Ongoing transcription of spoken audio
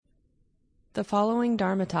The following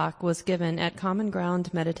Dharma talk was given at Common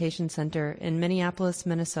Ground Meditation Center in Minneapolis,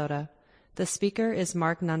 Minnesota. The speaker is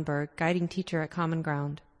Mark Nunberg, guiding teacher at Common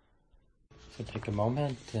Ground. So take a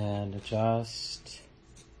moment and adjust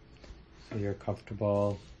so you're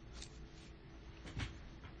comfortable.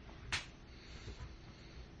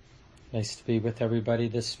 Nice to be with everybody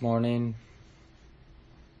this morning.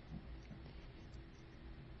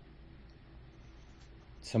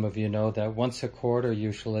 Some of you know that once a quarter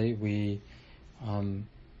usually we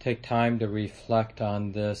take time to reflect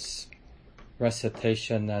on this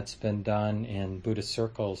recitation that's been done in Buddhist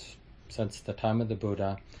circles since the time of the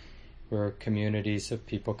Buddha, where communities of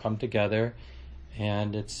people come together,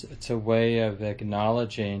 and it's a way of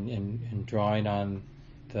acknowledging and drawing on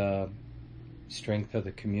the strength of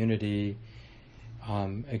the community,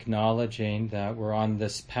 acknowledging that we're on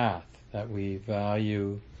this path, that we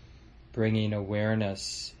value bringing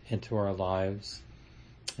awareness into our lives.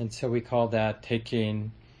 And so we call that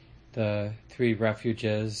taking the 3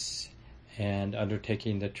 refuges and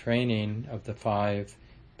undertaking the training of the 5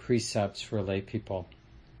 precepts for lay people.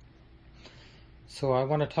 So I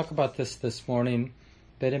want to talk about this morning,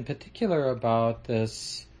 but in particular about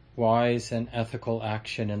this wise and ethical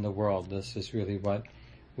action in the world. This is really what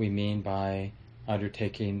we mean by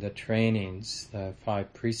undertaking the trainings, the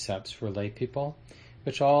 5 precepts for lay people,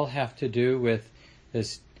 which all have to do with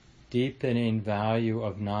this deepening value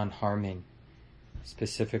of non-harming,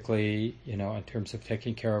 specifically, in terms of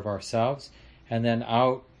taking care of ourselves, and then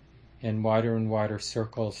out in wider and wider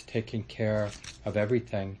circles, taking care of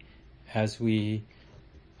everything as we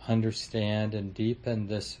understand and deepen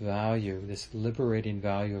this value, this liberating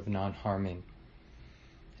value of non-harming.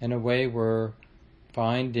 In a way, we're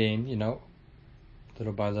finding,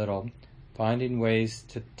 little by little, finding ways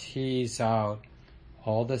to tease out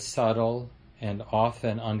all the subtle and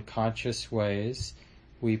often unconscious ways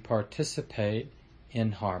we participate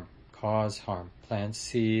in harm, cause harm, plant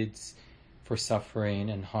seeds for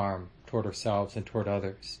suffering and harm toward ourselves and toward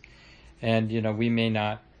others. And, we may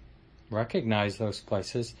not recognize those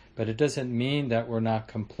places, but it doesn't mean that we're not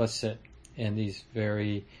complicit in these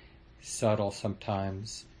very subtle,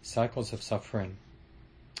 sometimes, cycles of suffering.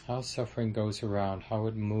 How suffering goes around, how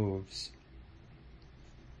it moves.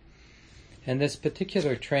 And this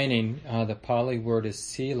particular training, the Pali word is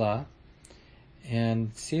sila,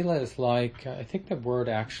 and sila is like, I think the word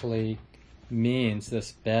actually means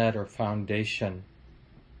this bed or foundation.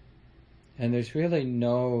 And there's really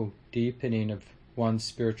no deepening of one's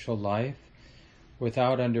spiritual life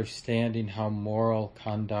without understanding how moral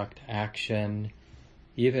conduct, action,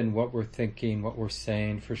 even what we're thinking, what we're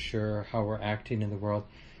saying for sure, how we're acting in the world,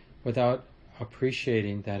 without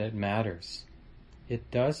appreciating that it matters. It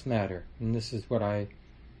does matter. And this is what I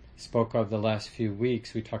spoke of the last few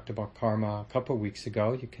weeks. We talked about karma a couple weeks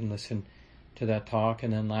ago. You can listen to that talk.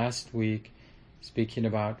 And then last week, speaking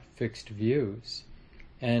about fixed views.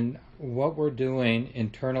 And what we're doing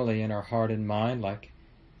internally in our heart and mind, like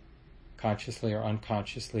consciously or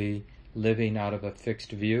unconsciously living out of a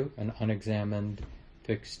fixed view, an unexamined,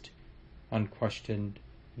 fixed, unquestioned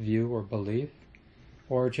view or belief,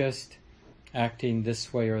 or just acting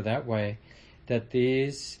this way or that way, that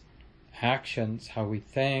these actions, how we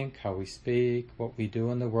think, how we speak, what we do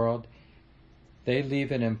in the world, they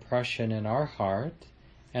leave an impression in our heart,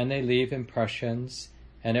 and they leave impressions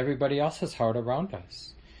in everybody else's heart around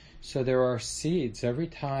us. So there are seeds every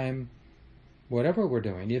time, whatever we're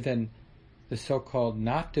doing, even the so-called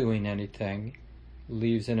not doing anything,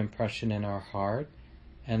 leaves an impression in our heart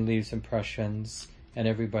and leaves impressions in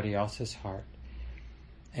everybody else's heart.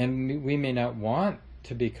 And we may not want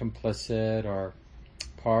to be complicit or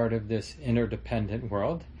part of this interdependent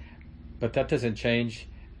world, but that doesn't change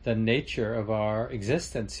the nature of our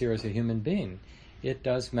existence here as a human being. It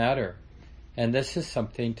does matter. And this is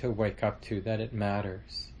something to wake up to, that it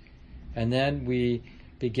matters. And then we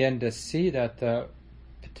begin to see that the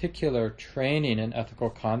particular training in ethical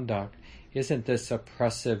conduct isn't this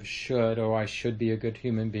oppressive should, I should be a good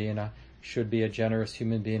human being, I should be a generous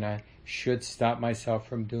human being, I should stop myself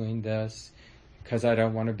from doing this because I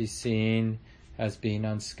don't want to be seen as being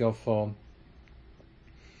unskillful.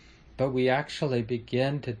 But we actually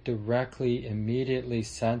begin to directly, immediately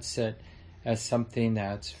sense it as something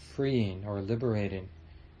that's freeing or liberating,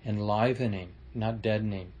 enlivening, not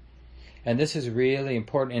deadening. And this is really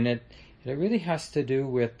important, and it really has to do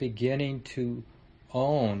with beginning to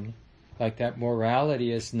own, like that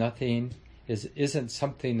morality isn't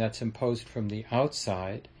something that's imposed from the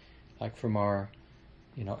outside, like from our,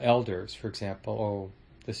 elders, for example.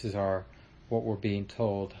 This is what we're being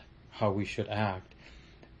told how we should act.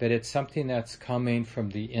 But it's something that's coming from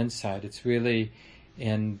the inside. It's really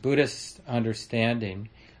in Buddhist understanding,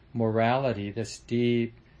 morality, this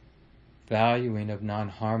deep valuing of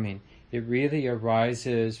non-harming, it really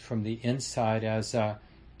arises from the inside as a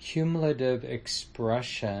cumulative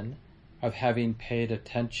expression of having paid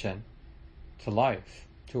attention to life,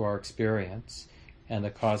 to our experience, and the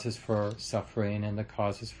causes for suffering and the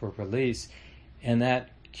causes for release. And that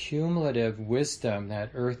cumulative wisdom, that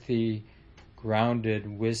earthy,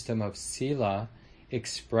 grounded wisdom of sila,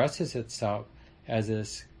 expresses itself as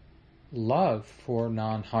this love for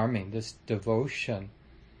non-harming, this devotion.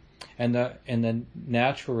 And the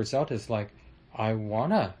natural result is like, I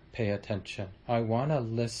want to pay attention. I want to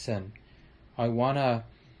listen. I want to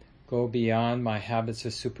go beyond my habits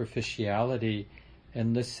of superficiality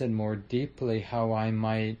and listen more deeply how I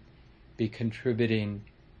might be contributing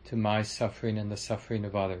to my suffering and the suffering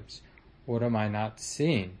of others. What am I not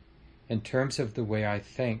seeing in terms of the way I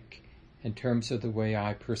think, in terms of the way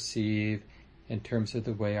I perceive, in terms of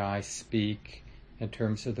the way I speak, in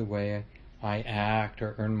terms of the way I act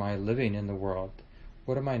or earn my living in the world?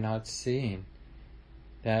 What am I not seeing?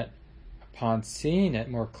 That upon seeing it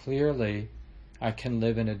more clearly, I can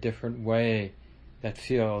live in a different way that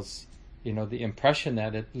feels, the impression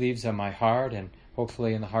that it leaves on my heart and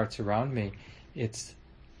hopefully in the hearts around me, it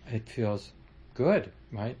feels good,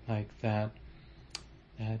 right? Like that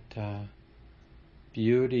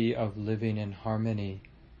beauty of living in harmony,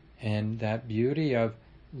 and that beauty of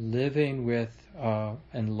living with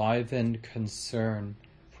enlivened concern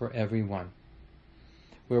for everyone,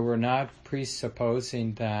 where we're not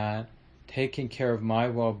presupposing that taking care of my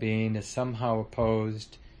well-being is somehow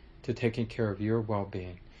opposed to taking care of your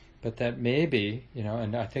well-being, but that maybe,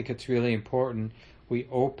 and I think it's really important, we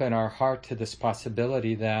open our heart to this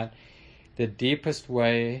possibility that the deepest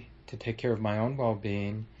way to take care of my own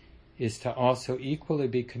well-being is to also equally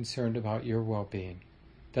be concerned about your well-being,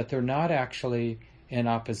 that they're not actually in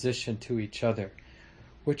opposition to each other,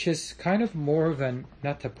 which is kind of more of an,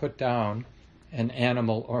 not to put down an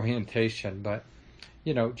animal orientation, but,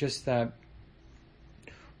 just that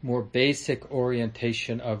more basic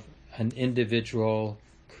orientation of an individual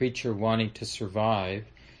creature wanting to survive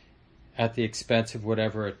at the expense of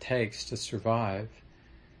whatever it takes to survive,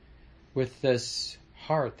 with this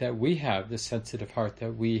heart that we have, this sensitive heart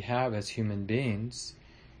that we have as human beings.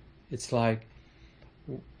 It's like,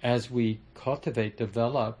 as we cultivate,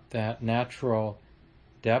 develop that natural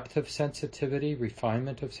depth of sensitivity,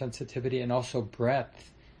 refinement of sensitivity, and also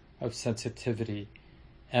breadth of sensitivity,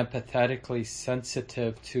 empathetically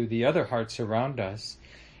sensitive to the other hearts around us,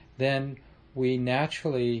 then we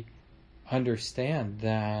naturally understand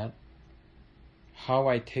that how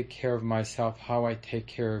I take care of myself, how I take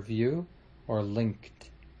care of you, are linked,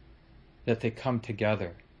 that they come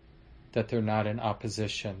together, that they're not in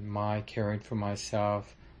opposition. My caring for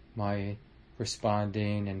myself, my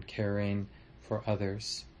responding and caring for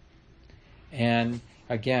others. And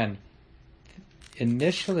again,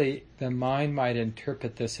 initially the mind might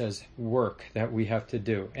interpret this as work that we have to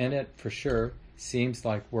do, and it for sure seems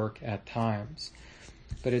like work at times.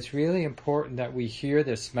 But it's really important that we hear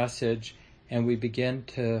this message and we begin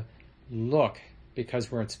to look,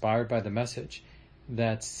 because we're inspired by the message,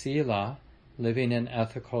 that sila, living an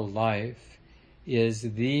ethical life, is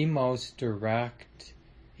the most direct,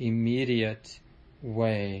 immediate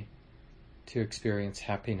way to experience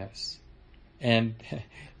happiness. And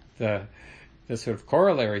the sort of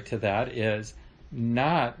corollary to that is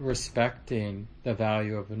not respecting the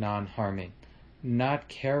value of non-harming, not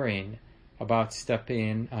caring about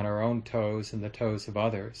stepping on our own toes and the toes of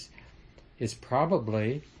others, is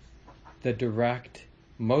probably the direct,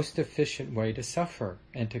 most efficient way to suffer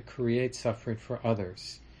and to create suffering for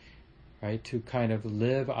others, right? To kind of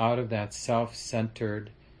live out of that self-centered,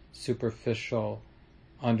 superficial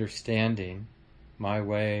understanding. My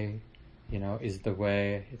way, is the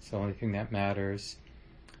way. It's the only thing that matters.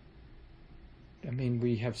 I mean,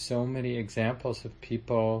 we have so many examples of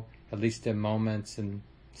people, at least in moments, and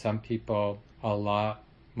some people a lot,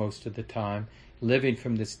 most of the time, living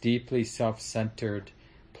from this deeply self-centered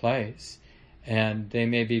place. And they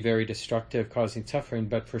may be very destructive, causing suffering,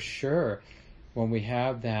 but for sure, when we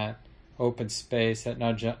have that open space, that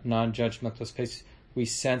non-judgmental space, we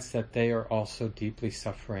sense that they are also deeply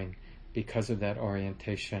suffering because of that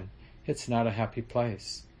orientation. It's not a happy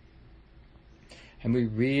place. And we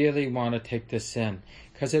really want to take this in,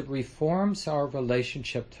 because it reforms our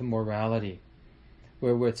relationship to morality,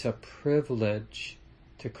 where it's a privilege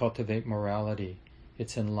to cultivate morality.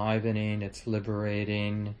 It's enlivening, it's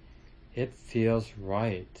liberating, it feels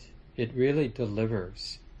right. It really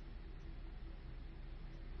delivers.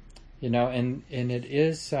 And it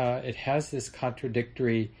is, it has this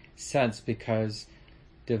contradictory sense, because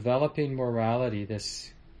developing morality,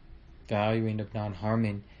 this valuing of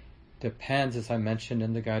non-harming, depends, as I mentioned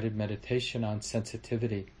in the guided meditation, on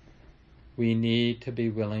sensitivity. We need to be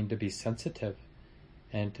willing to be sensitive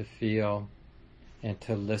and to feel and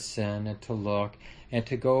to listen and to look and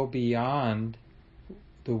to go beyond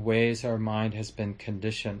the ways our mind has been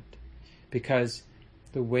conditioned. Because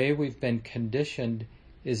the way we've been conditioned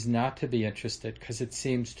is not to be interested because it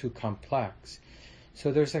seems too complex.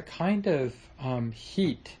 So there's a kind of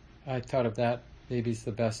heat. I thought of that maybe is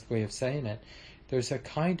the best way of saying it. There's a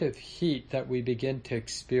kind of heat that we begin to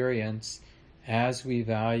experience as we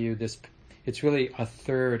value this. It's really a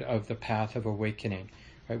third of the path of awakening.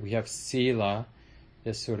 Right? We have sila,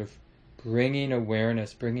 this sort of bringing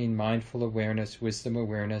awareness, bringing mindful awareness, wisdom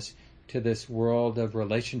awareness to this world of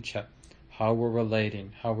relationship, how we're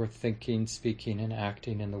relating, how we're thinking, speaking, and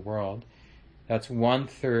acting in the world. That's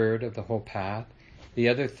 1/3 of the whole path. The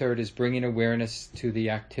other third is bringing awareness to the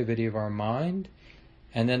activity of our mind.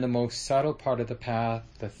 And then the most subtle part of the path,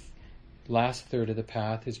 the last third of the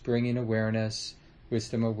path, is bringing awareness,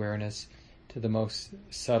 wisdom awareness, to the most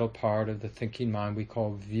subtle part of the thinking mind we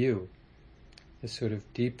call view. The sort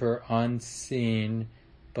of deeper unseen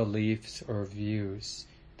beliefs or views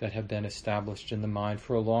that have been established in the mind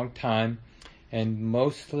for a long time and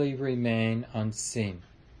mostly remain unseen.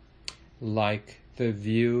 Like the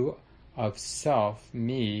view of self,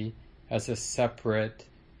 me, as a separate,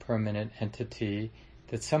 permanent entity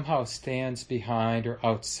that somehow stands behind or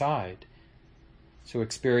outside. So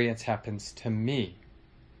experience happens to me.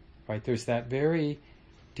 Right? There's that very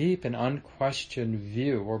deep and unquestioned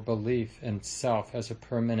view or belief in self as a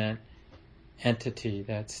permanent entity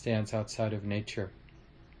that stands outside of nature.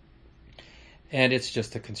 And it's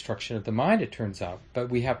just a construction of the mind, it turns out. But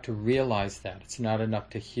we have to realize that. It's not enough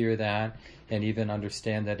to hear that and even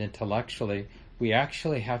understand that intellectually. We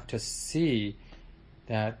actually have to see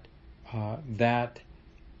that that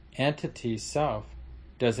entity, self,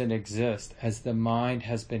 doesn't exist as the mind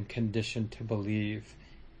has been conditioned to believe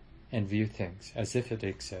and view things as if it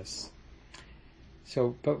exists.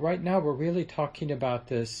 So, but right now we're really talking about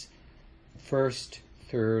this first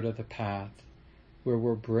third of the path where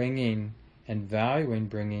we're bringing and valuing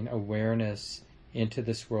bringing awareness into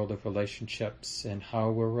this world of relationships and how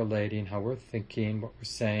we're relating, how we're thinking, what we're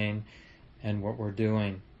saying, and what we're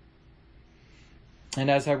doing. And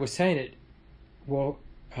as I was saying it,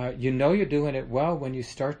 you know you're doing it well when you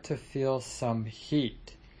start to feel some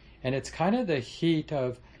heat. And it's kind of the heat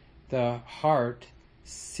of the heart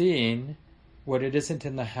seeing what it isn't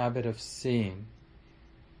in the habit of seeing.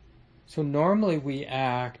 So normally we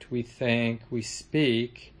act, we think, we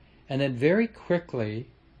speak, and then very quickly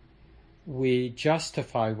we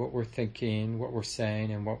justify what we're thinking, what we're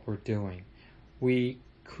saying, and what we're doing. We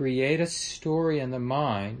create a story in the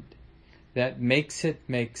mind that makes it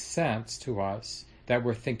make sense to us that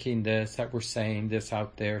we're thinking this, that we're saying this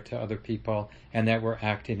out there to other people, and that we're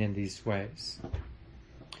acting in these ways.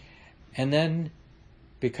 And then,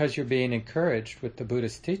 because you're being encouraged with the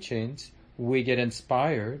Buddhist teachings, we get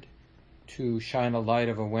inspired to shine a light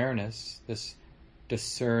of awareness, this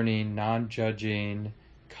discerning, non-judging,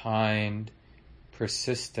 kind,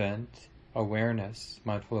 persistent awareness,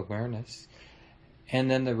 mindful awareness. And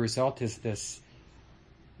then the result is this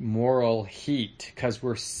moral heat, because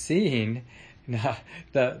we're seeing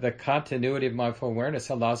the continuity of mindful awareness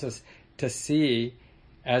allows us to see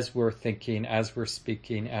as we're thinking, as we're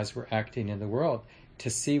speaking, as we're acting in the world, to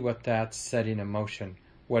see what that's setting in motion,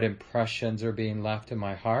 what impressions are being left in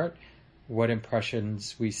my heart, what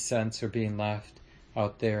impressions we sense are being left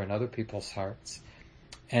out there in other people's hearts.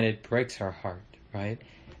 And it breaks our heart, right?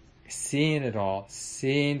 Seeing it all,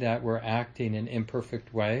 seeing that we're acting in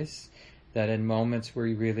imperfect ways, that in moments where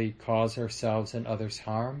we really cause ourselves and others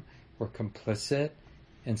harm, we're complicit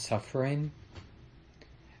in suffering,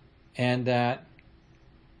 and that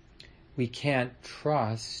we can't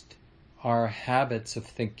trust our habits of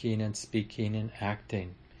thinking and speaking and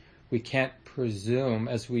acting. We can't presume,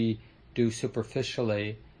 as we do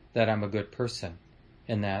superficially, that I'm a good person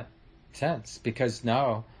in that sense, because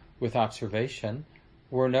now, with observation,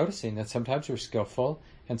 we're noticing that sometimes we're skillful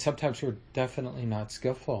and sometimes we're definitely not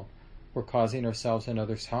skillful. We're causing ourselves and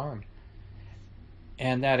others harm.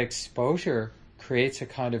 And that exposure creates a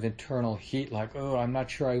kind of internal heat, like, oh, I'm not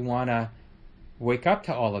sure I want to wake up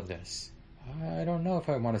to all of this. I don't know if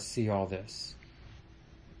I want to see all this.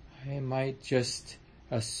 I might just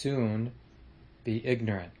as soon be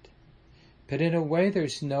ignorant. But in a way,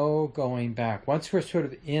 there's no going back. Once we're sort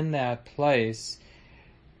of in that place,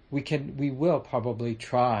 we will probably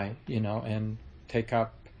try, and take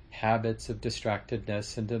up habits of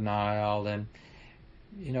distractedness and denial and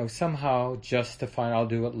somehow justify, I'll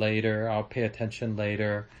do it later, I'll pay attention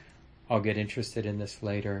later, I'll get interested in this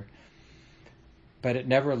later. But it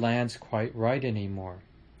never lands quite right anymore,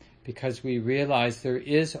 because we realize there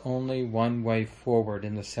is only one way forward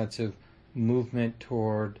in the sense of movement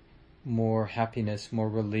toward more happiness, more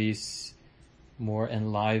release, more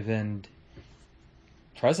enlivened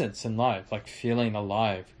presence in life, like feeling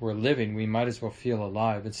alive. We're living, we might as well feel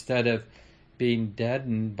alive instead of being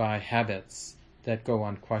deadened by habits that go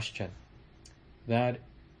unquestioned. That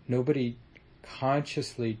nobody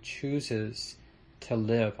consciously chooses to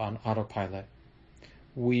live on autopilot.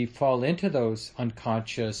 We fall into those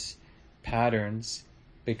unconscious patterns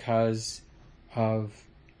because of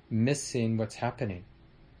missing what's happening.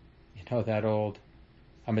 That old,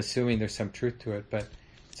 I'm assuming there's some truth to it, but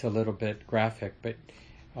it's a little bit graphic, but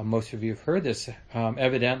most of you have heard this.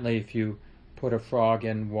 Evidently, if you put a frog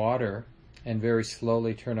in water and very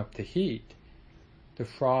slowly turn up the heat, the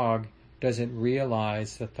frog doesn't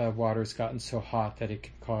realize that the water's gotten so hot that it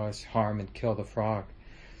can cause harm and kill the frog.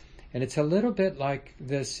 And it's a little bit like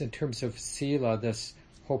this in terms of sila, this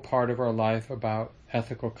whole part of our life about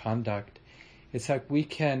ethical conduct. It's like we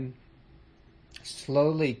can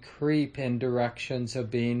slowly creep in directions of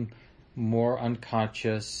being more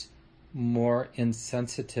unconscious, more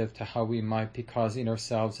insensitive to how we might be causing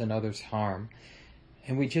ourselves and others harm.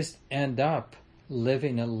 And we just end up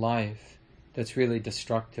living a life that's really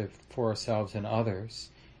destructive for ourselves and others.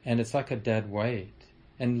 And it's like a dead weight.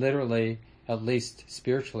 And literally, at least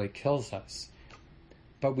spiritually, kills us.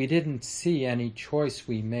 But we didn't see any choice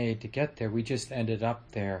we made to get there. We just ended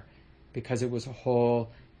up there because it was a whole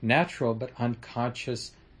natural but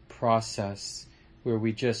unconscious process where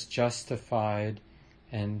we just justified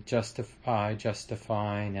and justifying,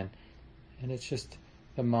 and it's just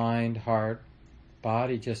the mind, heart,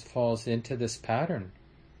 body just falls into this pattern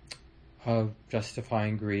of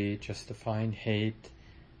justifying greed, justifying hate,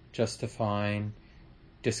 justifying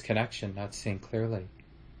disconnection, not seeing clearly.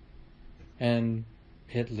 And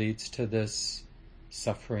it leads to this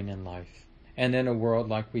suffering in life. And in a world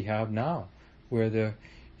like we have now, where the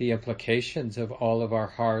implications of all of our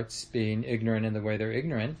hearts being ignorant in the way they're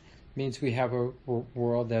ignorant means we have a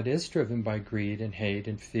world that is driven by greed and hate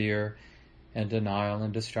and fear and denial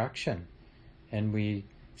and distraction. And we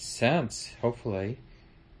sense, hopefully,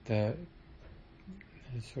 the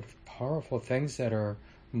sort of powerful things that are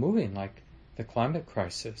moving, like the climate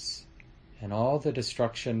crisis and all the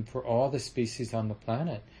destruction for all the species on the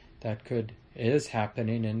planet that is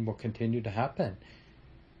happening and will continue to happen.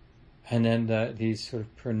 And then these sort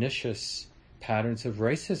of pernicious patterns of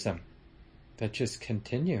racism that just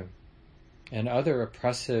continue, and other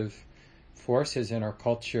oppressive forces in our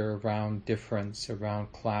culture around difference,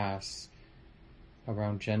 around class,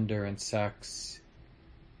 around gender and sex,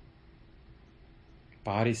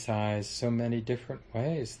 body size, so many different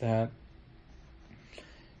ways that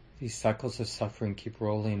these cycles of suffering keep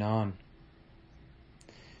rolling on.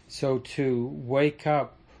 So to wake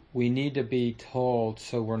up, we need to be told,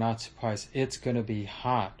 so we're not surprised, it's going to be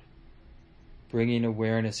hot, bringing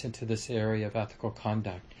awareness into this area of ethical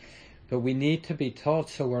conduct. But we need to be told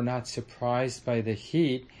so we're not surprised by the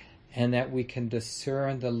heat, and that we can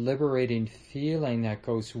discern the liberating feeling that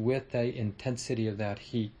goes with the intensity of that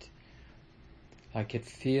heat. Like it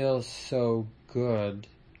feels so good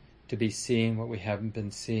to be seeing what we haven't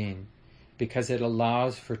been seeing, because it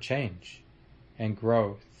allows for change and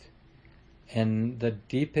growth. And the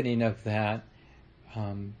deepening of that,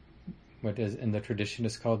 what is in the tradition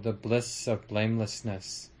is called the bliss of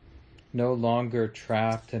blamelessness, no longer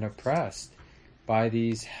trapped and oppressed by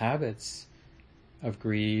these habits of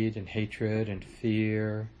greed and hatred and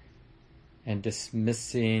fear and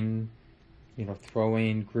dismissing,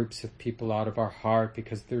 throwing groups of people out of our heart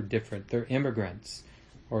because they're different, they're immigrants,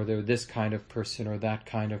 or they're this kind of person or that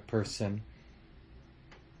kind of person.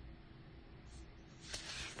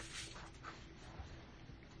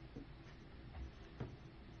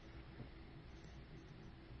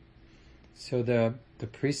 So the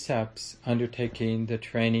precepts undertaking the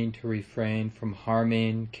training to refrain from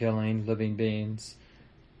harming, killing living beings,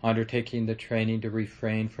 undertaking the training to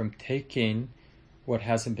refrain from taking what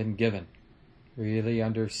hasn't been given, really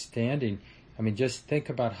understanding. Just think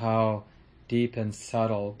about how deep and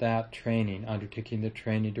subtle that training, undertaking the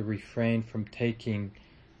training to refrain from taking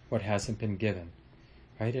what hasn't been given,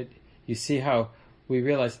 right? You see how we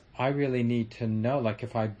realize I really need to know, like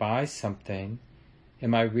if I buy something,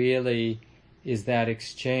 is that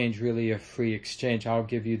exchange really a free exchange? I'll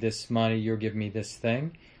give you this money, you'll give me this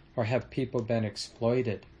thing? Or have people been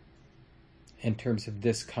exploited in terms of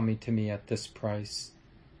this coming to me at this price?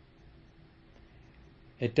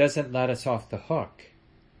 It doesn't let us off the hook.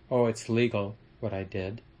 oh, it's legal what I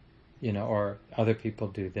did, or other people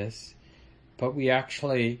do this. But we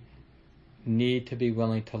actually need to be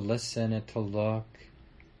willing to listen and to look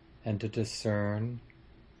and to discern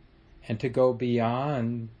and to go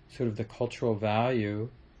beyond sort of the cultural value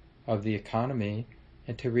of the economy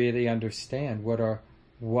and to really understand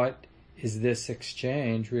what is this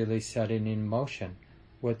exchange really setting in motion?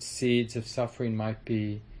 What seeds of suffering might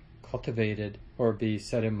be cultivated or be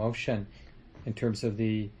set in motion in terms of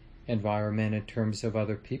the environment, in terms of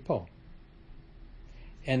other people?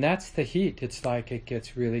 And that's the heat. It's like it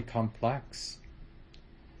gets really complex.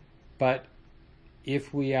 But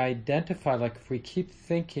if we identify, like if we keep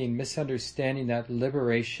thinking, misunderstanding that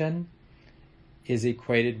liberation is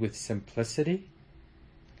equated with simplicity,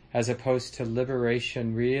 as opposed to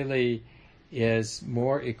liberation really is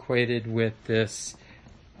more equated with this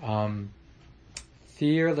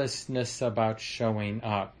fearlessness about showing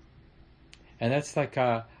up. And that's like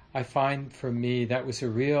I find for me that was a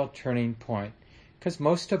real turning point. Because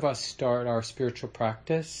most of us start our spiritual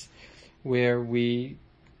practice where we,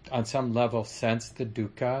 on some level, sense the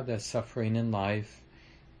dukkha, the suffering in life,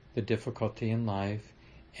 the difficulty in life,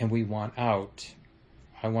 and we want out.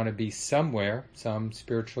 I want to be somewhere, some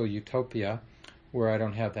spiritual utopia, where I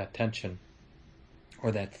don't have that tension,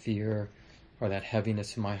 or that fear, or that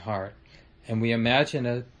heaviness in my heart. And we imagine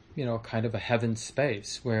a kind of a heaven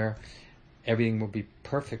space where everything will be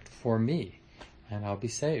perfect for me, and I'll be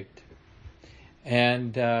saved.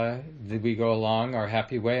 And we go along our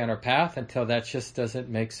happy way on our path until that just doesn't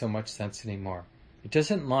make so much sense anymore. It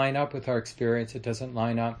doesn't line up with our experience. It doesn't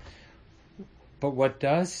line up. But what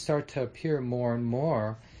does start to appear more and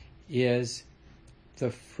more is the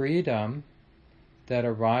freedom that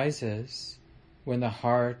arises when the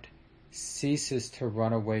heart ceases to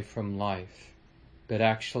run away from life, but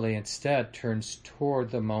actually instead turns toward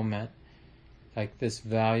the moment, like this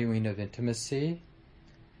valuing of intimacy.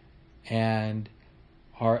 And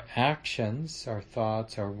our actions, our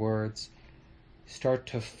thoughts, our words start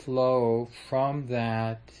to flow from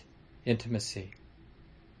that intimacy.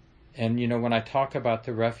 And when I talk about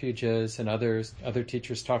the refuges and other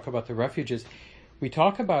teachers talk about the refuges, we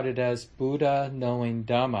talk about it as Buddha knowing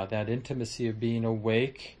Dhamma, that intimacy of being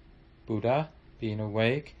awake, Buddha, being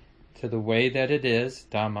awake to the way that it is,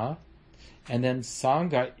 Dhamma. And then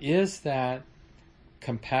Sangha is that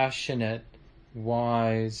compassionate,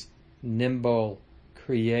 wise, nimble,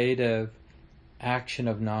 creative action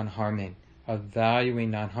of non-harming, of valuing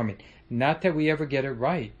non-harming. Not that we ever get it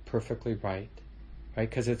right, perfectly right?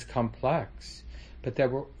 Because it's complex. But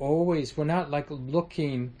that we're not like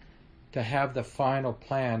looking to have the final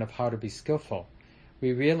plan of how to be skillful.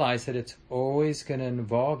 We realize that it's always going to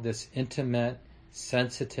involve this intimate,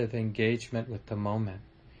 sensitive engagement with the moment.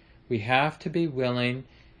 We have to be willing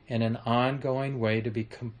in an ongoing way to be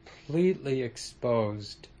completely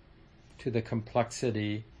exposed to the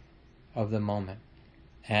complexity of the moment.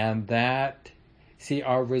 And that,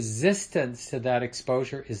 our resistance to that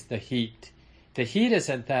exposure is the heat. The heat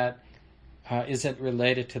isn't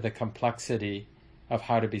related to the complexity of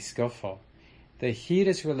how to be skillful. The heat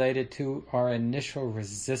is related to our initial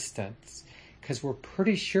resistance, because we're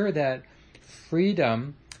pretty sure that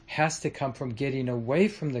freedom has to come from getting away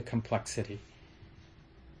from the complexity.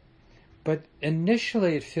 But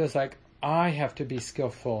initially it feels like I have to be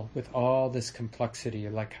skillful with all this complexity,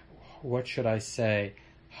 like what should I say?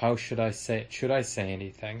 How should I say it? Should I say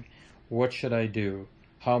anything? What should I do?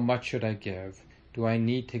 How much should I give? Do I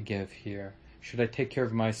need to give here? Should I take care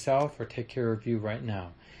of myself or take care of you right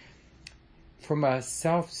now? From a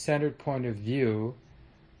self-centered point of view,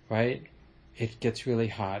 right, it gets really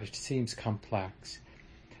hot. It seems complex.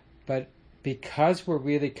 But because we're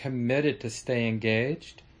really committed to stay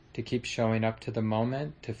engaged, to keep showing up to the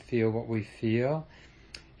moment, to feel what we feel,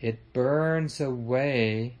 it burns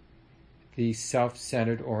away the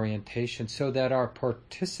self-centered orientation so that our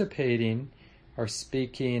participating, our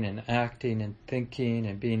speaking and acting and thinking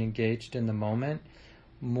and being engaged in the moment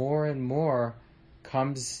more and more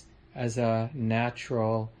comes as a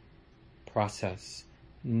natural process,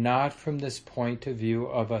 not from this point of view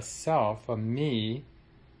of a self, a me,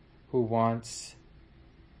 who wants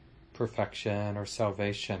perfection or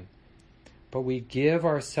salvation. But we give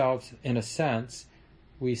ourselves, in a sense,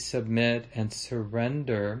 we submit and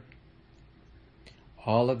surrender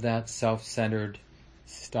all of that self-centered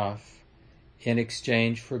stuff in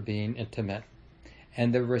exchange for being intimate.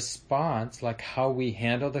 And the response, like how we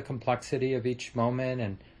handle the complexity of each moment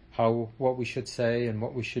and what we should say and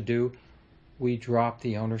what we should do, we drop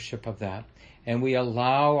the ownership of that. And we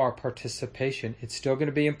allow our participation, it's still going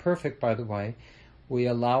to be imperfect, by the way, we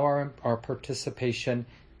allow our participation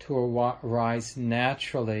to arise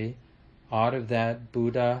naturally out of that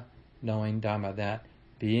Buddha knowing Dhamma, that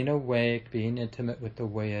being awake, being intimate with the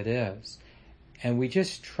way it is. And we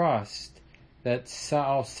just trust that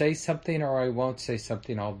I'll say something or I won't say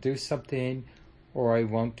something, I'll do something or I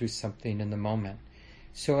won't do something in the moment.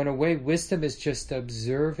 So in a way, wisdom is just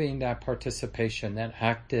observing that participation, that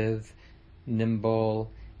active,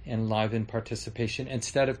 nimble, enlivened participation,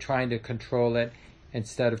 instead of trying to control it,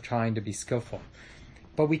 instead of trying to be skillful.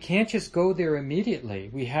 But we can't just go there immediately.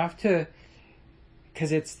 We have to,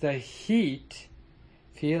 because it's the heat,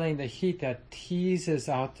 feeling the heat that teases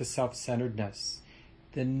out the self-centeredness,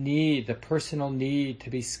 the need, the personal need to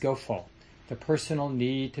be skillful, the personal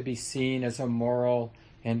need to be seen as a moral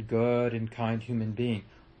and good and kind human being.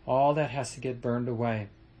 All that has to get burned away.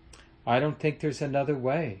 I don't think there's another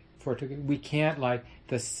way for it to. We can't, like,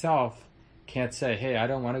 the self can't say, hey, I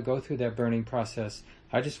don't want to go through that burning process.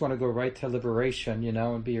 I just want to go right to liberation,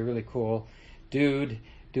 and be a really cool dude,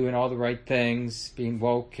 doing all the right things, being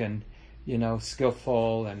woke and,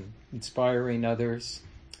 skillful and inspiring others.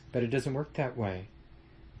 But it doesn't work that way.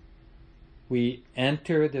 We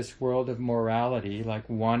enter this world of morality, like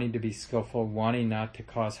wanting to be skillful, wanting not to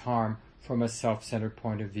cause harm, from a self-centered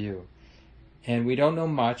point of view. And we don't know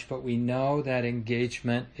much, but we know that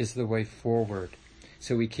engagement is the way forward.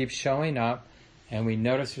 So we keep showing up, and we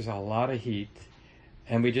notice there's a lot of heat.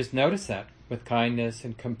 And we just notice that with kindness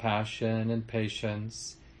and compassion and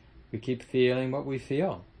patience. We keep feeling what we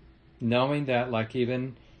feel, knowing that, like,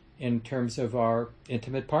 even in terms of our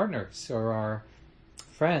intimate partners or our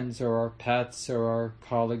friends or our pets or our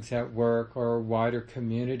colleagues at work or our wider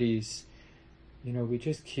communities, we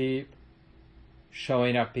just keep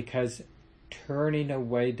showing up, because turning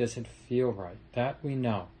away doesn't feel right. That we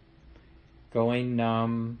know. Going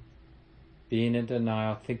numb, being in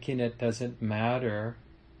denial, thinking it doesn't matter,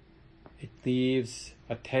 it leaves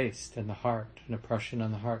a taste in the heart, an impression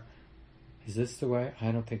on the heart. Is this the way?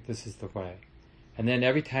 I don't think this is the way. And then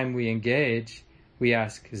every time we engage, we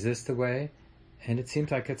ask, is this the way? And it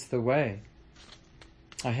seems like it's the way.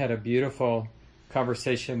 I had a beautiful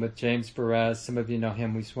conversation with James Perez. Some of you know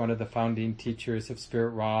him. He's one of the founding teachers of Spirit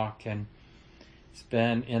Rock, and he's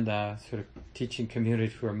been in the sort of teaching community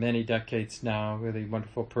for many decades now. Really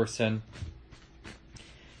wonderful person.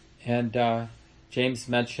 And James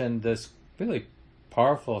mentioned this really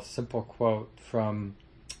powerful, simple quote from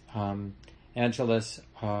Angeles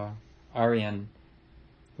Arian,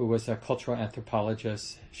 who was a cultural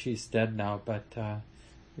anthropologist. She's dead now, but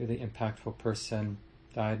really impactful person.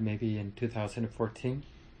 Died maybe in 2014.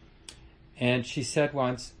 And she said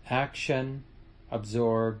once, action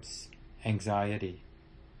absorbs anxiety.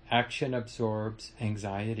 Action absorbs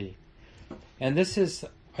anxiety. And this is,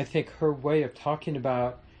 I think, her way of talking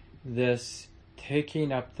about this,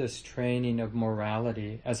 taking up this training of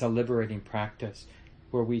morality as a liberating practice,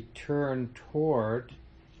 where we turn toward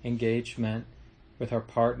engagement with our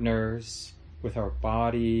partners, with our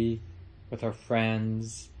body, with our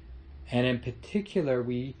friends. And in particular,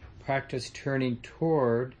 we practice turning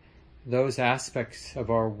toward those aspects of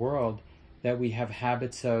our world that we have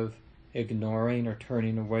habits of ignoring or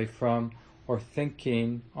turning away from or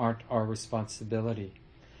thinking aren't our responsibility.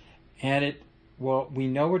 And we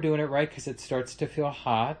know we're doing it right because it starts to feel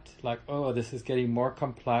hot, like, oh, this is getting more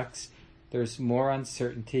complex. There's more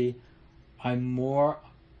uncertainty. I'm more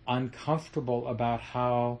uncomfortable about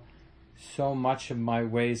how so much of my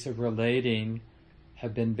ways of relating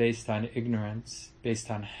have been based on ignorance, based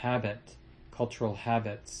on habit, cultural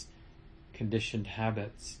habits, conditioned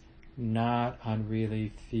habits, not on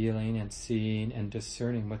really feeling and seeing and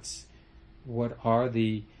discerning what are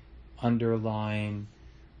the underlying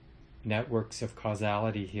networks of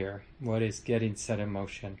causality here. What is getting set in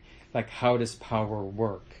motion? Like, how does power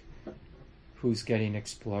work? Who's getting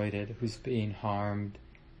exploited? Who's being harmed?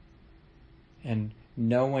 And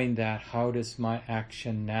knowing that, how does my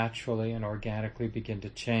action naturally and organically begin to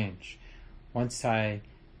change? Once I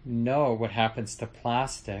know what happens to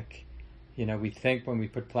plastic, we think when we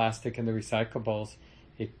put plastic in the recyclables,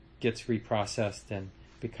 it gets reprocessed and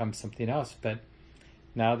becomes something else. But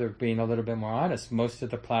now they're being a little bit more honest. Most of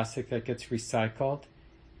the plastic that gets recycled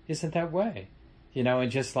isn't that way.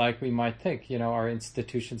 And just like we might think, our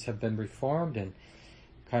institutions have been reformed and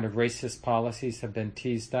kind of racist policies have been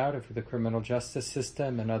teased out of the criminal justice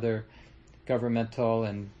system and other governmental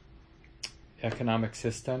and economic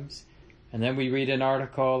systems. And then we read an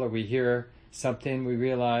article or we hear something, we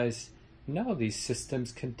realize, no, these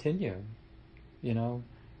systems continue,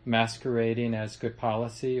 masquerading as good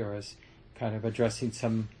policy or as kind of addressing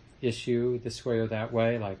some issue this way or that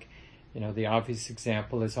way. Like, the obvious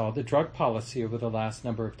example is all the drug policy over the last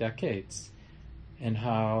number of decades. and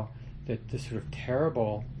how the sort of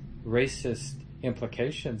terrible racist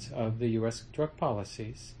implications of the U.S. drug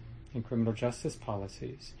policies and criminal justice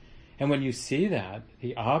policies. And when you see that,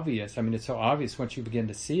 the obvious, I mean, it's so obvious once you begin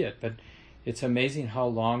to see it, but it's amazing how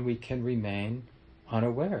long we can remain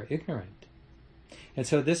unaware, ignorant. And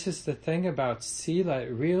so this is the thing about sila.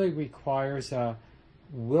 It really requires a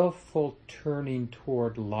willful turning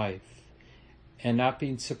toward life and not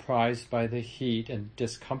being surprised by the heat and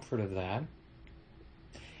discomfort of that,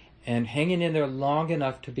 and hanging in there long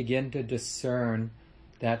enough to begin to discern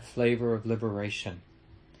that flavor of liberation.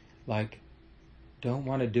 Like, don't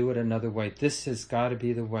want to do it another way. This has got to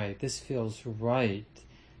be the way. This feels right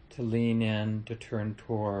to lean in, to turn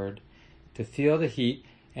toward, to feel the heat,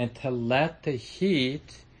 and to let the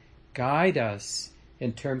heat guide us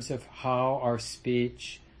in terms of how our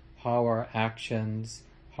speech, how our actions,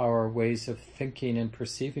 how our ways of thinking and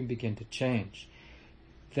perceiving begin to change.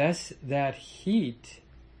 That heat,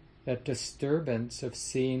 that disturbance of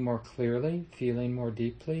seeing more clearly, feeling more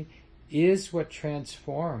deeply, is what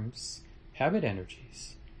transforms habit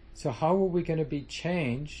energies. So how are we going to be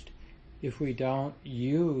changed if we don't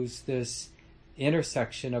use this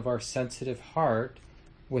intersection of our sensitive heart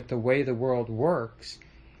with the way the world works?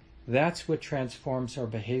 That's what transforms our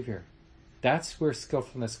behavior. That's where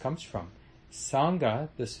skillfulness comes from. Sangha,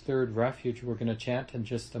 this third refuge we're going to chant in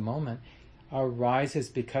just a moment, arises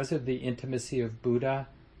because of the intimacy of Buddha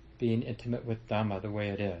being intimate with Dhamma the way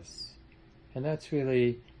it is. And that's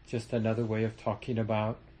really just another way of talking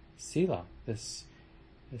about sila, this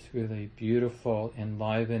really beautiful,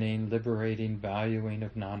 enlivening, liberating, valuing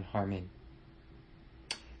of non-harming.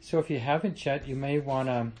 So if you haven't yet, you may want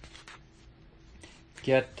to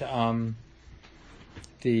get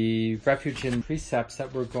the refuge and precepts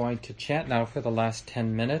that we're going to chant now for the last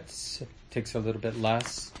 10 minutes. It takes a little bit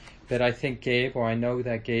less. But I think Gabe, or I know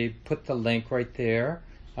that Gabe, put the link right there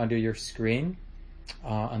under your screen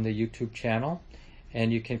on the YouTube channel.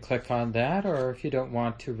 And you can click on that, or if you don't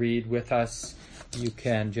want to read with us, you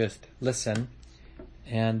can just listen.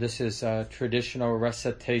 And this is a traditional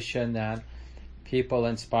recitation that people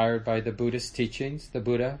inspired by the Buddhist teachings. The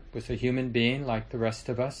Buddha was a human being like the rest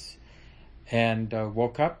of us, and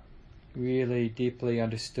woke up, really deeply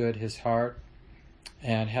understood his heart,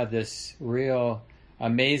 and had this real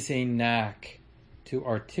amazing knack to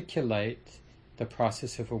articulate the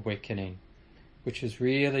process of awakening, which is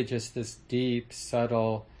really just this deep,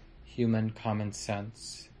 subtle human common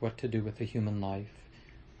sense, what to do with the human life,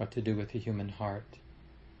 what to do with the human heart.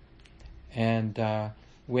 And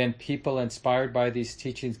when people inspired by these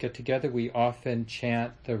teachings get together, we often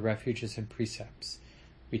chant the refuges and precepts.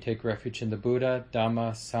 We take refuge in the Buddha,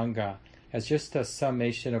 Dhamma, Sangha as just a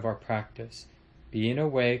summation of our practice. Being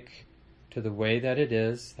awake to the way that it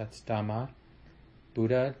is, that's Dhamma.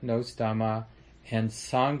 Buddha knows Dhamma. And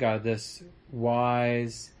Sangha, this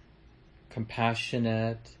wise,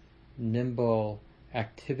 compassionate, nimble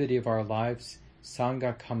activity of our lives,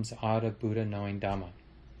 Sangha comes out of Buddha knowing Dhamma.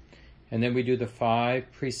 And then we do the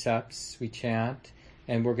 5 precepts, we chant,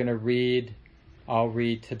 and we're going to read, I'll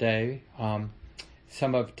read today,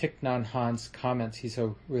 some of Thich Nhat Hanh's comments. He's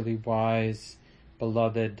a really wise,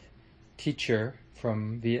 beloved teacher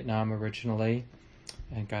from Vietnam originally,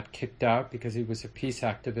 and got kicked out because he was a peace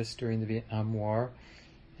activist during the Vietnam War.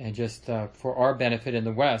 And just for our benefit in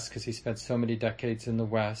the West, because he spent so many decades in the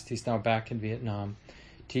West, he's now back in Vietnam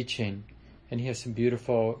teaching. And he has some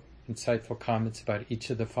beautiful, insightful comments about each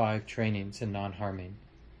of the 5 trainings in non-harming.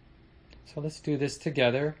 So let's do this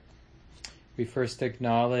together. We first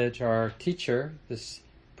acknowledge our teacher, this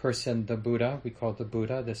person, the Buddha. We call the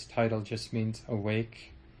Buddha. This title just means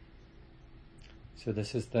awake. So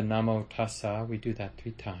this is the Namo Tassa. We do that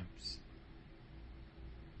 3 times.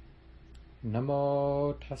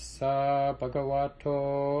 Namo Tassa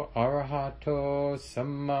Bhagavato Arahato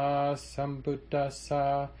Samma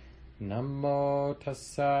Sambuddhassa. Namo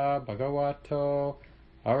Tassa Bhagavato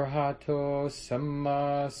Arahato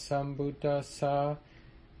Samma Sambuddhassa.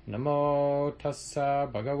 Namo Tassa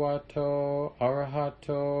Bhagavato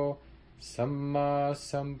Arahato Samma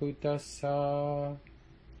Sambuddhassa.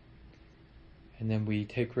 And then we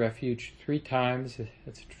take refuge 3 times.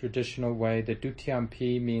 It's a traditional way. The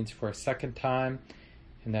Dutiyampi means for a 2nd time.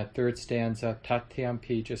 And that 3rd stanza,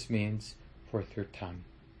 Tatiyampi, just means for a 3rd time.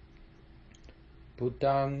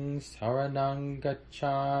 Buddhang saranang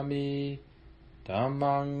gacchami.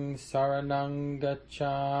 Dhammang saranang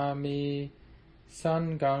gacchami.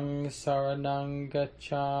 Sanghang saranang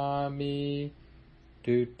gacchami.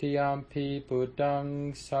 Dutiyampi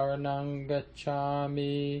Buddhang saranang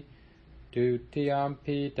gacchami.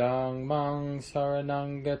 Dutiyampi Dhammang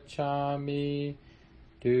saranang gacchami.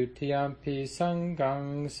 Dutiyampi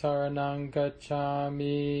sanghang saranang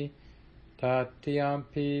gacchami.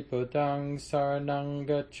 Tatiyampi buddhang saranang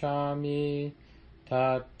gacchami.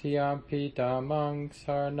 Tatiyampi dhammang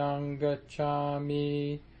saranang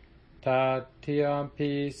gacchami.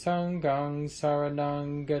 Tatiyampi sanghang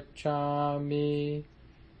saranang gacchami.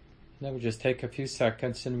 Then we'll just take a few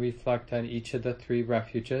seconds and reflect on each of the three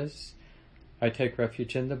refuges. I take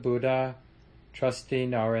refuge in the Buddha,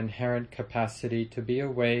 trusting our inherent capacity to be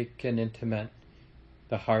awake and intimate,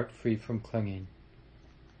 the heart free from clinging.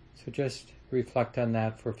 So just reflect on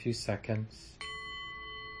that for a few seconds.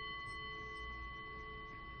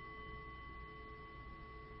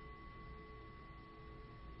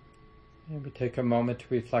 And we take a moment to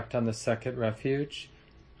reflect on the second refuge.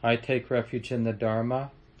 I take refuge in the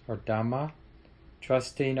Dharma, or Dhamma,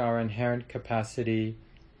 trusting our inherent capacity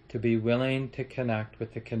to be willing to connect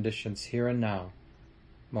with the conditions here and now,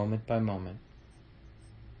 moment by moment.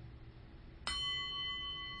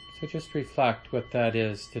 So just reflect what that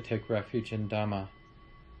is to take refuge in Dhamma.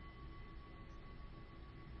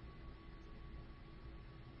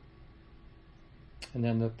 And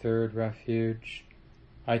then the third refuge,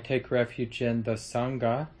 I take refuge in the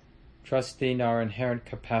Sangha, trusting our inherent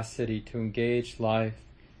capacity to engage life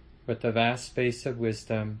with the vast space of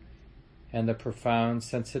wisdom and the profound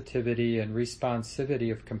sensitivity and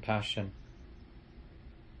responsivity of compassion.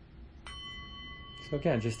 So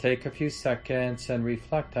again, just take a few seconds and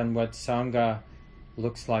reflect on what Sangha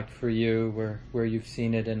looks like for you, where you've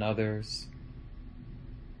seen it in others.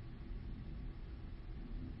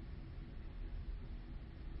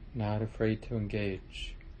 Not afraid to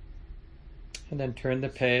engage. And then turn the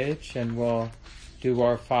page and we'll do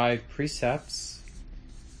our 5 precepts,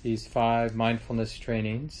 these 5 mindfulness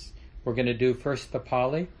trainings. We're going to do first the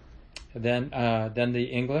Pali, then the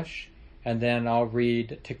English, and then I'll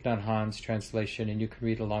read Thich Nhat Hanh's translation, and you can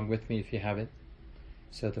read along with me if you have it.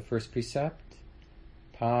 So the first precept,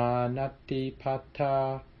 Panati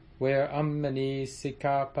Pata, where Ammani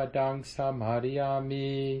Sikapadang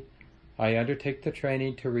Samadhiyami. I undertake the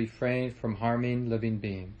training to refrain from harming living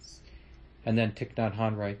beings. And then Thich Nhat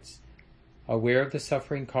Hanh writes, aware of the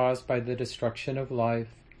suffering caused by the destruction of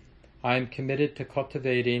life, I am committed to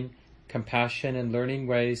cultivating compassion and learning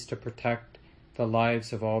ways to protect the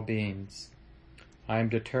lives of all beings. I am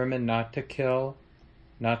determined not to kill,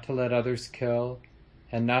 not to let others kill,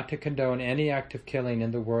 and not to condone any act of killing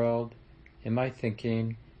in the world, in my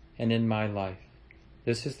thinking, and in my life.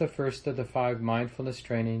 This is the first of the 5 mindfulness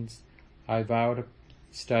trainings. I vow to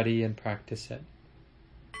study and practice it.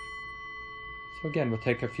 So again, we'll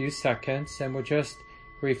take a few seconds and we'll just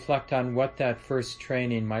reflect on what that first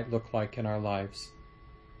training might look like in our lives.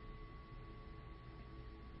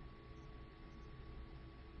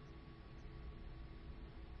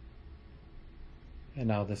 And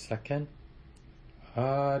now the second.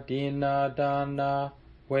 Adina dana,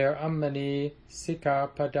 where ammani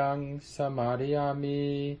sikapadang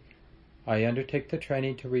samadhiyami. I undertake the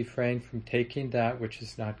training to refrain from taking that which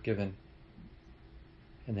is not given.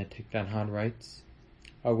 And then Thich Nhat Hanh writes,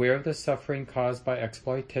 aware of the suffering caused by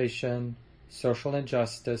exploitation, social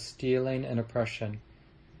injustice, stealing, and oppression,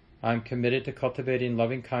 I am committed to cultivating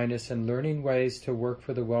loving kindness and learning ways to work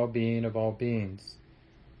for the well-being of all beings.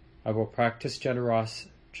 I will practice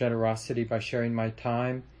generosity by sharing my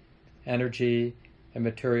time, energy, and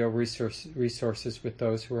material resources with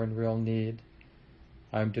those who are in real need.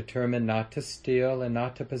 I am determined not to steal and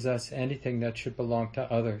not to possess anything that should belong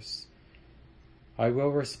to others. I will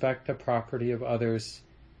respect the property of others,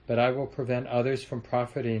 but I will prevent others from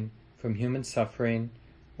profiting from human suffering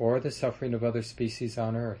or the suffering of other species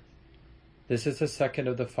on earth. This is the second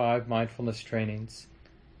of the 5 mindfulness trainings.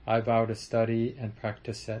 I vow to study and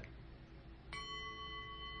practice it.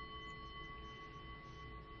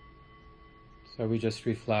 So we just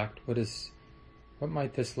reflect, what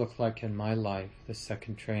might this look like in my life, this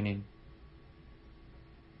second training?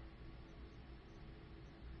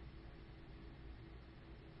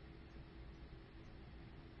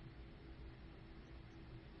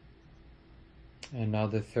 And now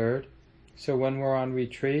the third. So when we're on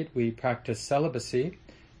retreat, we practice celibacy,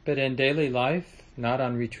 but in daily life, not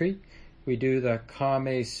on retreat, we do the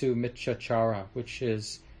Kame Su Michachara, which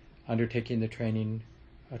is undertaking the training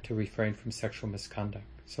to refrain from sexual misconduct.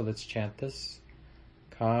 So let's chant this.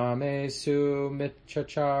 Kame Su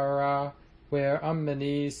Michachara, where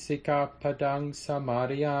ammani sikapadang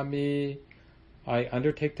samadhiyami. I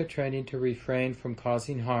undertake the training to refrain from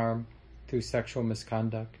causing harm through sexual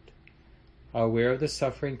misconduct. Aware of the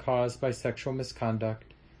suffering caused by sexual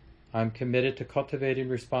misconduct, I am committed to cultivating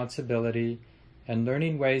responsibility and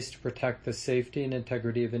learning ways to protect the safety and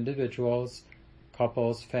integrity of individuals,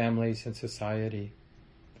 couples, families, and society.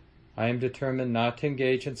 I am determined not to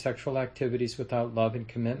engage in sexual activities without love and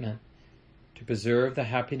commitment. To preserve the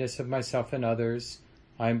happiness of myself and others,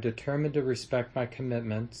 I am determined to respect my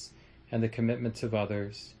commitments and the commitments of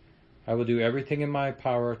others. I will do everything in my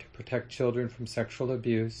power to protect children from sexual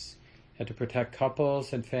abuse and to protect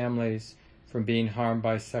couples and families from being harmed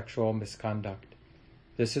by sexual misconduct.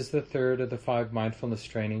 This is the third of the 5 mindfulness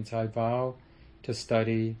trainings. I vow to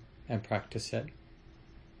study and practice it.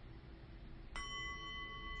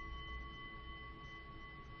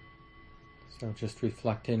 So just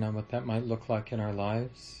reflecting on what that might look like in our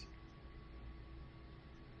lives.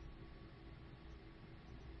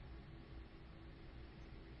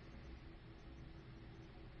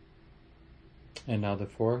 And now the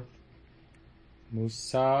 4th.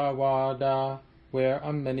 Musawada, where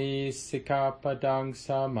amani sikapadang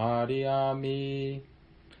samadhiyami.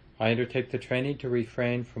 I undertake the training to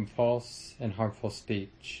refrain from false and harmful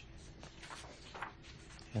speech.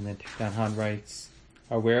 And then Thich Nhat Hanh writes,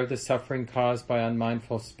 aware of the suffering caused by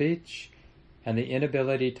unmindful speech and the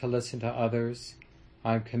inability to listen to others,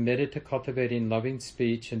 I am committed to cultivating loving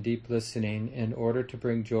speech and deep listening in order to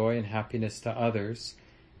bring joy and happiness to others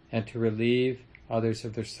and to relieve others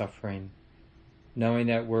of their suffering. Knowing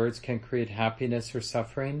that words can create happiness or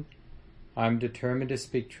suffering, I am determined to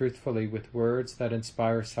speak truthfully with words that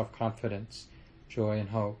inspire self-confidence, joy, and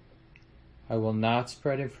hope. I will not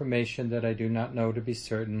spread information that I do not know to be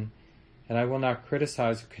certain, and I will not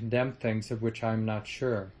criticize or condemn things of which I am not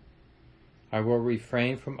sure. I will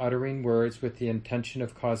refrain from uttering words with the intention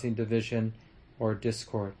of causing division or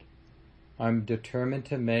discord. I am determined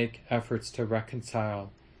to make efforts to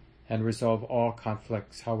reconcile and resolve all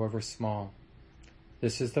conflicts, however small.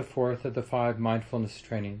 This is the 4th of the 5 mindfulness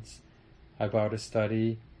trainings. I vow to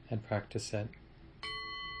study and practice it.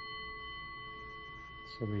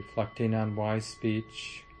 So reflecting on wise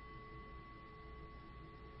speech.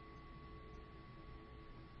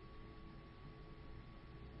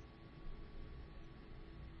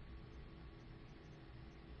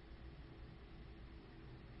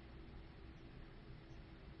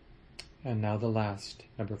 And now the last,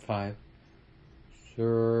 number 5.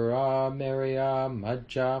 Sura Maria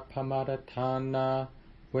Majja Pamadatana,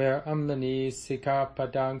 where Amani Sika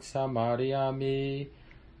Padang Samadhiyami.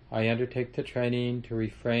 I undertake the training to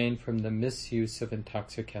refrain from the misuse of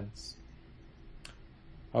intoxicants.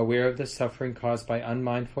 Aware of the suffering caused by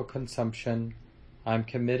unmindful consumption, I am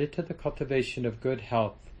committed to the cultivation of good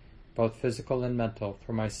health, both physical and mental,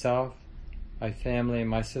 for myself, my family, and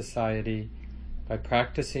my society, by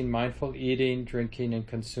practicing mindful eating, drinking, and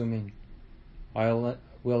consuming. I will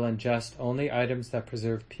ingest only items that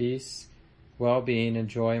preserve peace, well-being, and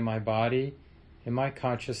joy in my body, in my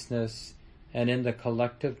consciousness, and in the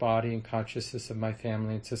collective body and consciousness of my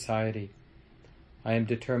family and society. I am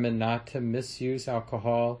determined not to misuse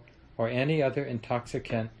alcohol or any other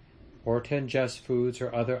intoxicant, or to ingest foods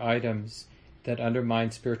or other items that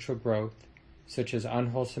undermine spiritual growth, such as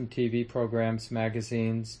unwholesome TV programs,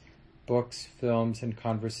 magazines, books, films, and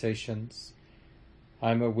conversations.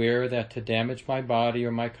 I am aware that to damage my body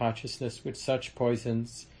or my consciousness with such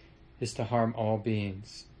poisons is to harm all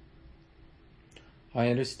beings. I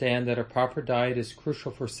understand that a proper diet is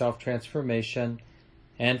crucial for self-transformation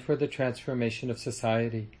and for the transformation of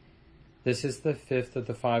society. This is the 5th of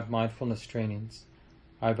the 5 mindfulness trainings.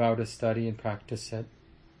 I vow to study and practice it.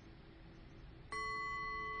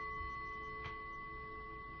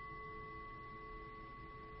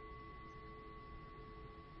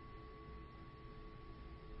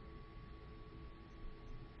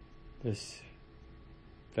 This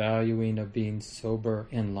valuing of being sober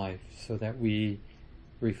in life so that we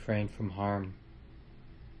refrain from harm.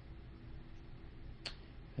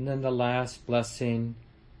 And then the last blessing,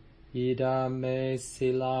 Ida me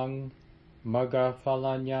silang maga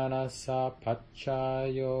falanyana sa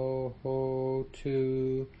pachayo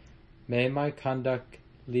hotu. May my conduct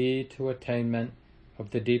lead to attainment of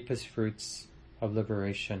the deepest fruits of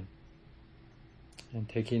liberation. And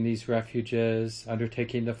taking these refuges,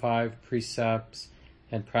 undertaking the 5 precepts,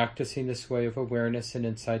 and practicing this way of awareness and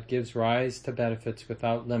insight gives rise to benefits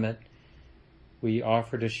without limit. We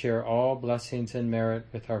offer to share all blessings and merit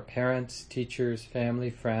with our parents, teachers, family,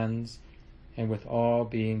 friends, and with all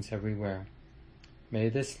beings everywhere. May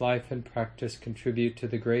this life and practice contribute to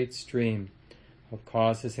the great stream of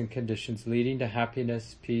causes and conditions leading to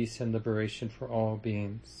happiness, peace, and liberation for all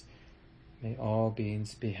beings. May all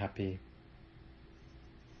beings be happy.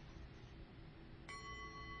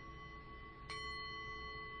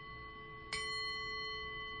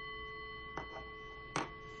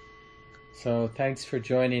 So thanks for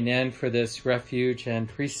joining in for this refuge and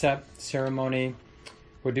precept ceremony.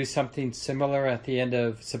 We'll do something similar at the end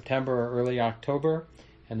of September or early October,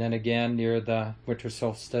 and then again near the winter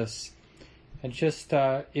solstice. And just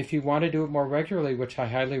if you want to do it more regularly, which I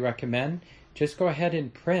highly recommend, just go ahead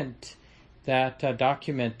and print that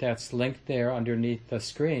document that's linked there underneath the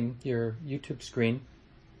screen, your YouTube screen.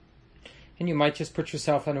 And you might just put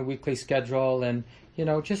yourself on a weekly schedule and,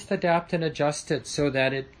 just adapt and adjust it so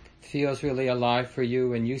that it feels really alive for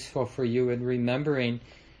you and useful for you in remembering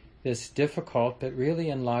this difficult but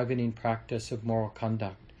really enlivening practice of moral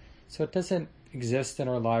conduct. So it doesn't exist in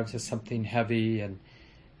our lives as something heavy and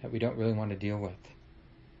that we don't really want to deal with.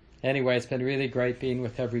 Anyway, it's been really great being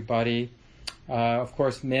with everybody. Of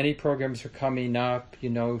course, many programs are coming up.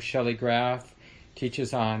 Shelley Graff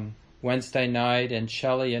teaches on Wednesday night, and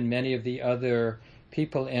Shelley and many of the other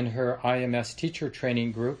people in her IMS teacher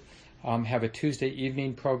training group have a Tuesday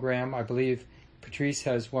evening program. I believe Patrice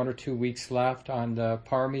has 1 or 2 weeks left on the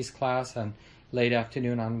Paramis class and late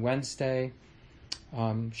afternoon on Wednesday.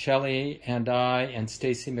 Shelley and I and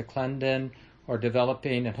Stacy McClendon are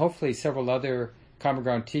developing, and hopefully several other Common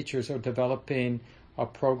Ground teachers are developing a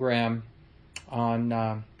program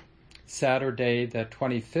on Saturday the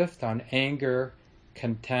 25th on anger,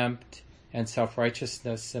 contempt, and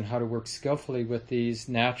self-righteousness, and how to work skillfully with these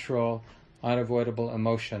natural, unavoidable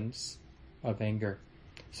emotions of anger.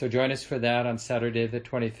 So join us for that on Saturday the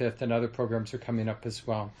 25th, and other programs are coming up as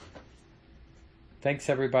well. Thanks,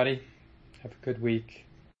 everybody. Have a good week.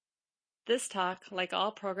 This talk, like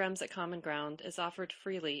all programs at Common Ground, is offered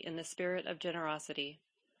freely in the spirit of generosity.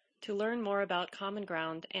 To learn more about Common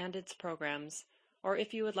Ground and its programs, or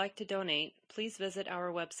if you would like to donate, please visit our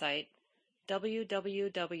website,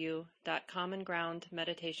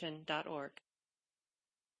 www.commongroundmeditation.org.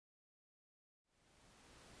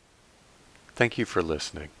 Thank you for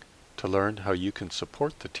listening. To learn how you can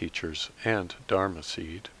support the teachers and Dharma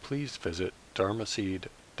Seed, please visit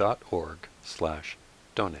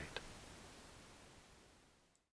dharmaseed.org/donate.